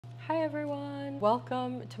Hi everyone!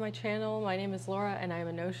 Welcome to my channel. My name is Laura and I'm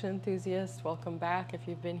a Notion enthusiast. Welcome back if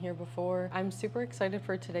you've been here before. I'm super excited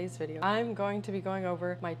for today's video. I'm going to be going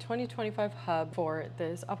over my 2025 hub for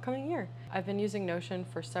this upcoming year. I've been using Notion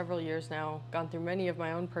for several years now, gone through many of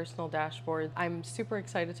my own personal dashboards. I'm super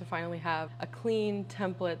excited to finally have a clean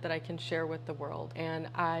template that I can share with the world. And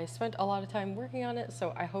I spent a lot of time working on it,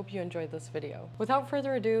 so I hope you enjoyed this video. Without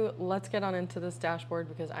further ado, let's get on into this dashboard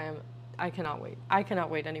because I cannot wait. I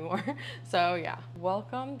cannot wait anymore. So yeah,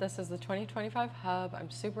 welcome. This is the 2025 hub.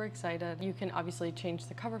 I'm super excited. You can obviously change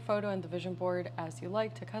the cover photo and the vision board as you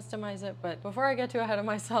like to customize it. But before I get too ahead of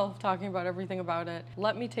myself talking about everything about it,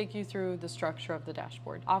 let me take you through the structure of the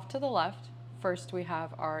dashboard. Off to the left, first we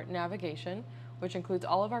have our navigation, which includes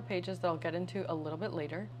all of our pages that I'll get into a little bit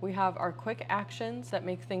later. We have our quick actions that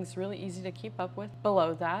make things really easy to keep up with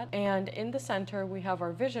below that. And in the center, we have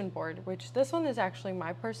our vision board, which this one is actually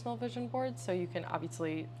my personal vision board, so you can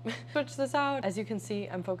obviously switch this out. As you can see,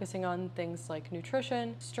 I'm focusing on things like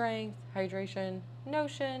nutrition, strength, hydration,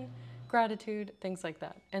 Notion, gratitude, things like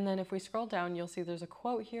that. And then if we scroll down, you'll see there's a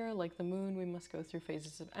quote here, like the moon, we must go through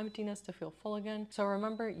phases of emptiness to feel full again. So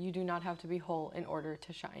remember, you do not have to be whole in order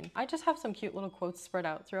to shine. I just have some cute little quotes spread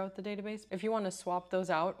out throughout the database. If you want to swap those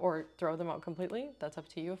out or throw them out completely, that's up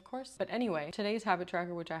to you, of course. But anyway, today's habit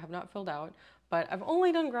tracker, which I have not filled out, but I've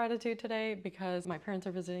only done gratitude today because my parents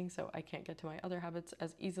are visiting, so I can't get to my other habits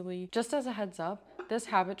as easily. Just as a heads up, this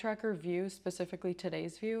habit tracker view, specifically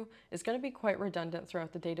today's view, is going to be quite redundant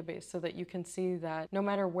throughout the database so that you can see that no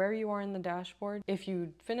matter where you are in the dashboard, if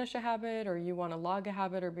you finish a habit or you want to log a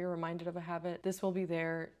habit or be reminded of a habit, this will be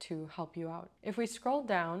there to help you out. If we scroll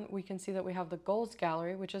down, we can see that we have the goals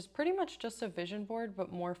gallery, which is pretty much just a vision board,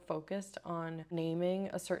 but more focused on naming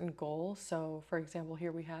a certain goal. So for example,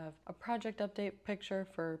 here we have a project update picture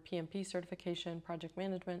for PMP certification, project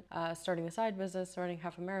management, starting a side business, running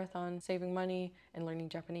half a marathon, saving money, and learning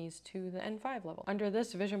Japanese to the N5 level. Under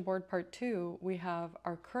this vision board part 2, we have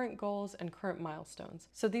our current goals and current milestones.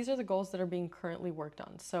 So these are the goals that are being currently worked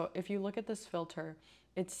on. So if you look at this filter,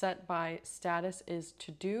 it's set by status is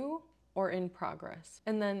to do or in progress.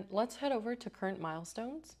 And then let's head over to current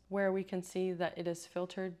milestones, where we can see that it is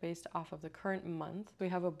filtered based off of the current month. We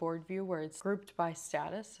have a board view where it's grouped by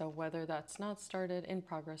status, so whether that's not started, in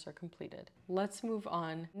progress, or completed. Let's move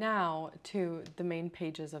on now to the main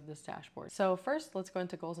pages of this dashboard. So first, let's go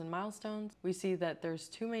into goals and milestones. We see that there's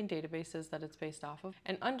 2 main databases that it's based off of.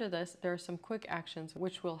 And under this, there are some quick actions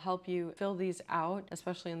which will help you fill these out,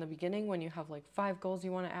 especially in the beginning when you have like 5 goals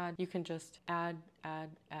you want to add. You can just add,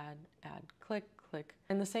 click, click.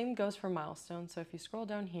 And the same goes for milestones. So if you scroll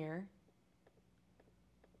down here,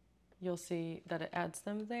 you'll see that it adds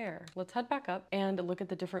them there. Let's head back up and look at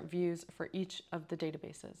the different views for each of the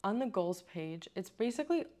databases. On the goals page, it's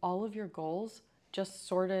basically all of your goals just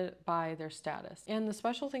sorted by their status. And the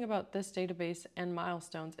special thing about this database and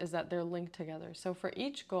milestones is that they're linked together. So for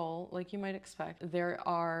each goal, like you might expect, there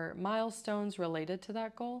are milestones related to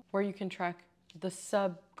that goal where you can track the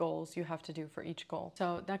sub goals you have to do for each goal.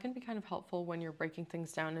 So that can be kind of helpful when you're breaking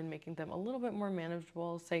things down and making them a little bit more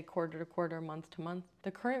manageable, say quarter to quarter, month to month.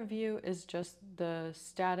 The current view is just the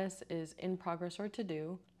status is in progress or to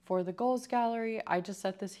do. For the goals gallery, I just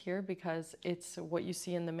set this here because it's what you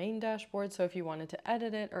see in the main dashboard. So if you wanted to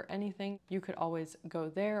edit it or anything, you could always go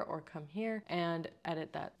there or come here and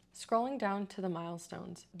edit that. Scrolling down to the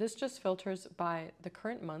milestones, this just filters by the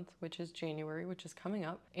current month, which is January, which is coming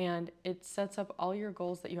up, and it sets up all your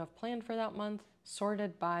goals that you have planned for that month,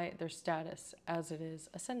 sorted by their status as it is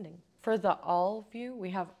ascending. For the all view, we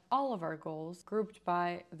have all of our goals grouped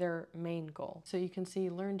by their main goal. So you can see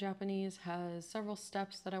Learn Japanese has several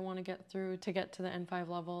steps that I want to get through to get to the N5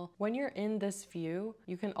 level. When you're in this view,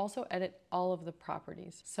 you can also edit all of the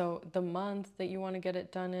properties. So the month that you want to get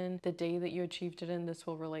it done in, the day that you achieved it in, this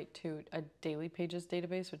will relate to a daily pages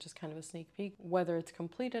database, which is kind of a sneak peek. Whether it's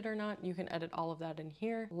completed or not, you can edit all of that in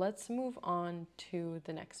here. Let's move on to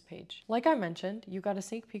the next page. Like I mentioned, you got a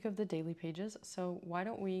sneak peek of the daily pages, so why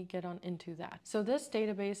don't we get on into that. So this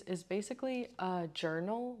database is basically a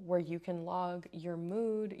journal where you can log your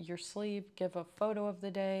mood, your sleep, give a photo of the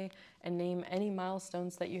day, and name any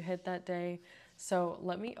milestones that you hit that day. So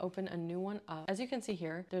let me open a new one up. As you can see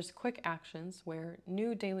here, there's quick actions where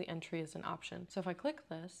new daily entry is an option. So if I click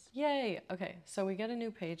this, yay! Okay, so we get a new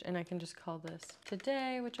page and I can just call this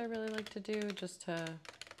today, which I really like to do just to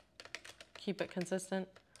keep it consistent.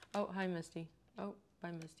 Oh, hi Misty. Oh,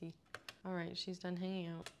 bye Misty. All right, she's done hanging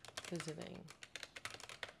out. Visiting.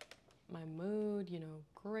 My mood, you know,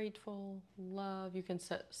 grateful, love. You can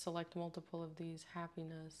select multiple of these.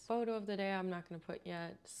 Happiness. Photo of the day, I'm not going to put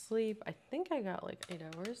yet. Sleep, I think I got like 8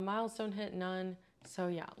 hours. Milestone hit, none. So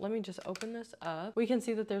yeah, let me just open this up. We can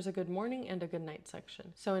see that there's a good morning and a good night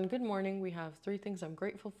section. So in good morning, we have 3 things I'm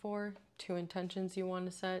grateful for, 2 intentions you want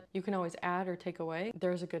to set. You can always add or take away.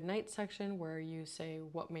 There's a good night section where you say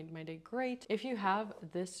what made my day great. If you have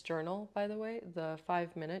this journal, by the way, the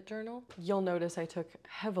 5-minute journal, you'll notice I took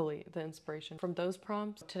heavily the inspiration from those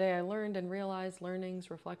prompts. Today I learned and realized,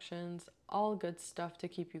 learnings, reflections, all good stuff to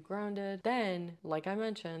keep you grounded. Then, like I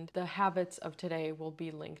mentioned, the habits of today will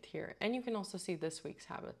be linked here. And you can also see this week's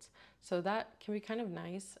habits. So that can be kind of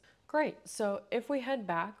nice. Great. So if we head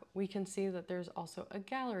back, we can see that there's also a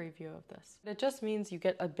gallery view of this. It just means you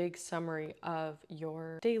get a big summary of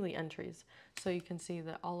your daily entries. So you can see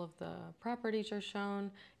that all of the properties are shown,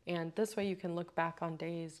 and this way you can look back on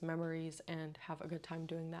days, memories, and have a good time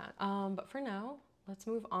doing that. But for now, let's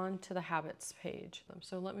move on to the habits page.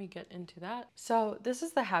 So let me get into that. So this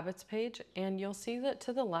is the habits page, and you'll see that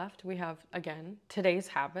to the left, we have, again, today's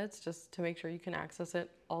habits, just to make sure you can access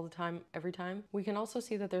it all the time, every time. We can also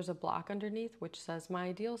see that there's a block underneath, which says, my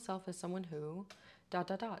ideal self is someone who, ...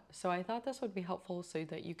 So I thought this would be helpful so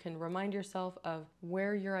that you can remind yourself of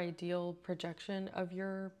where your ideal projection of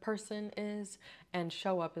your person is and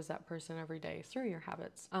show up as that person every day through your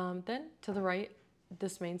habits. Then to the right,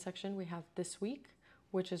 this main section, we have this week,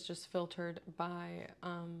 which is just filtered by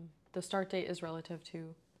the start date is relative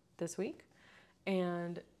to this week,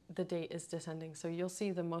 and the date is descending. So you'll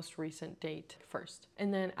see the most recent date first.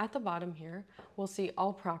 And then at the bottom here, we'll see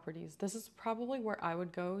all properties. This is probably where I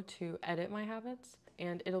would go to edit my habits,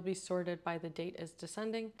 and it'll be sorted by the date is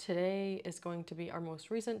descending. Today is going to be our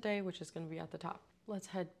most recent day, which is going to be at the top. Let's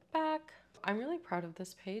head back. I'm really proud of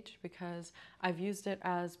this page because I've used it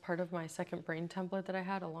as part of my second brain template that I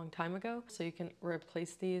had a long time ago. So you can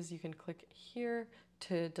replace these. You can click here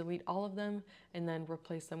to delete all of them and then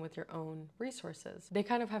replace them with your own resources. They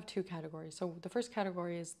kind of have 2 categories. So the first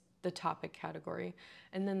category is the topic category,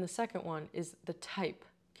 and then the second one is the type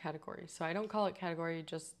category. So I don't call it category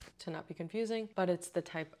just to not be confusing, but it's the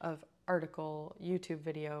type of article, YouTube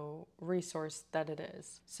video, resource that it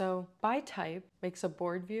is. So by type makes a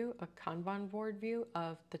board view, a Kanban board view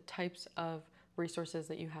of the types of resources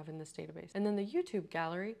that you have in this database. And then the YouTube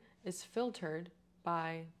gallery is filtered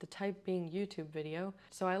by the type being YouTube video.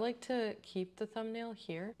 So I like to keep the thumbnail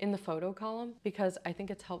here in the photo column because I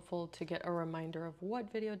think it's helpful to get a reminder of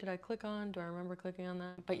what video did I click on? Do I remember clicking on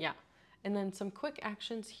that? But yeah, and then some quick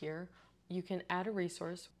actions here. You can add a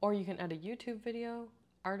resource, or you can add a YouTube video,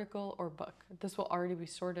 article, or book. This will already be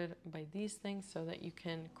sorted by these things so that you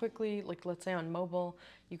can quickly, like let's say on mobile,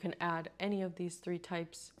 you can add any of these 3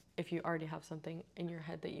 types if you already have something in your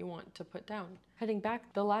head that you want to put down. Heading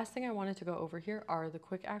back, the last thing I wanted to go over here are the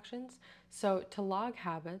quick actions. So to log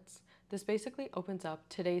habits, this basically opens up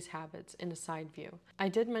today's habits in a side view. I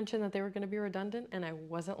did mention that they were going to be redundant, and I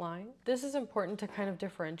wasn't lying. This is important to kind of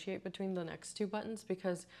differentiate between the next 2 buttons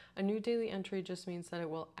because a new daily entry just means that it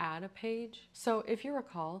will add a page. So if you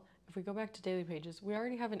recall, if we go back to daily pages, we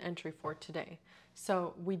already have an entry for today.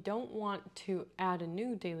 So we don't want to add a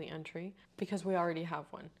new daily entry because we already have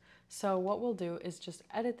one. So what we'll do is just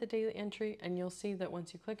edit the daily entry, and you'll see that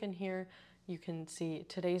once you click in here, you can see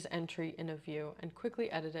today's entry in a view and quickly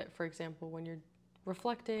edit it. For example, when you're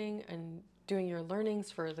reflecting and doing your learnings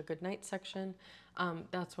for the good night section,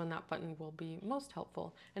 that's when that button will be most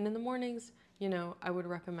helpful. And in the mornings, you know, I would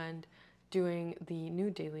recommend doing the new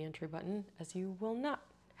daily entry button, as you will not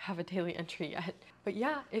have a daily entry yet. But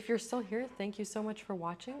yeah, if you're still here, thank you so much for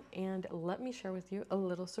watching, and let me share with you a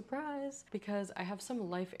little surprise because I have some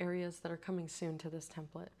life areas that are coming soon to this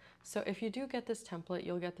template. So if you do get this template,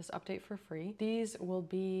 you'll get this update for free. These will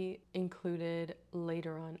be included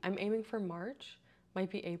later on. I'm aiming for March, might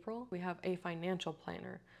be April. We have a financial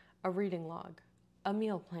planner, a reading log, a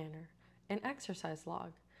meal planner, an exercise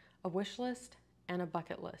log, a wish list, and a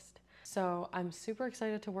bucket list. So I'm super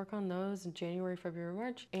excited to work on those in January, February,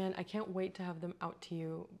 March, and I can't wait to have them out to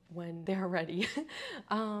you when they're ready.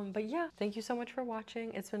 But yeah, thank you so much for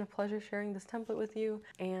watching. It's been a pleasure sharing this template with you,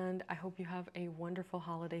 and I hope you have a wonderful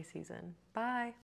holiday season. Bye.